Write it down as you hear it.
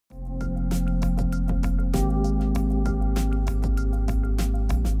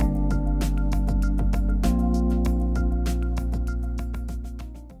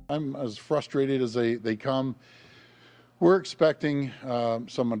I'm as frustrated as they come. We're expecting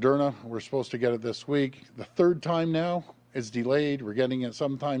some Moderna. We're supposed to get it this week. The third time now is delayed. We're getting it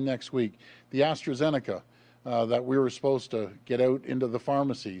sometime next week. The AstraZeneca that we were supposed to get out into the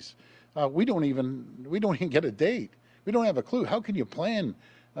pharmacies, we don't even get a date. We don't have a clue. How can you plan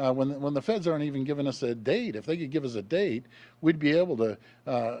when the feds aren't even giving us a date? If they could give us a date, we'd be able to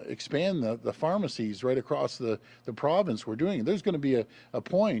expand the pharmacies right across the province. We're doing it. There's going to be a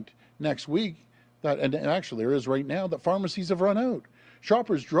point next week that, and actually there is right now, that pharmacies have run out.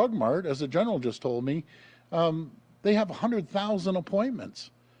 Shoppers Drug Mart, as the general just told me, they have 100,000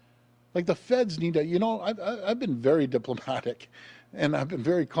 appointments. Like, the feds need to, I've been very diplomatic and I've been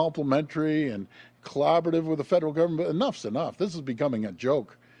very complimentary and collaborative with the federal government, but enough's enough. This is becoming a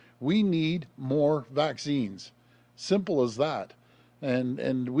joke. We need more vaccines. Simple as that.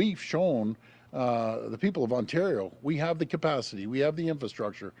 And we've shown the people of Ontario, we have the capacity, we have the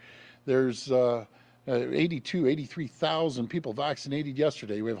infrastructure. There's 83,000 people vaccinated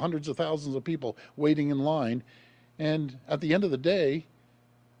yesterday. We have hundreds of thousands of people waiting in line. And at the end of the day,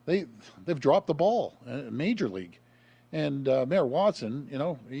 they've dropped the ball, major league. And Mayor Watson,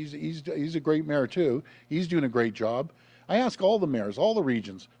 he's a great mayor too. He's doing a great job. I ask all the mayors, all the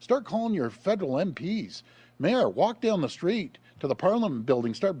regions, start calling your federal MPs. Mayor, walk down the street to the Parliament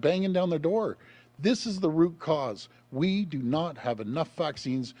building, start banging down their door. This is the root cause. We do not have enough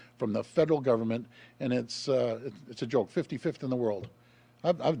vaccines from the federal government, and it's a joke. 55th in the world.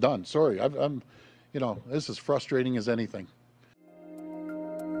 I'm done. Sorry. I'm this is frustrating as anything.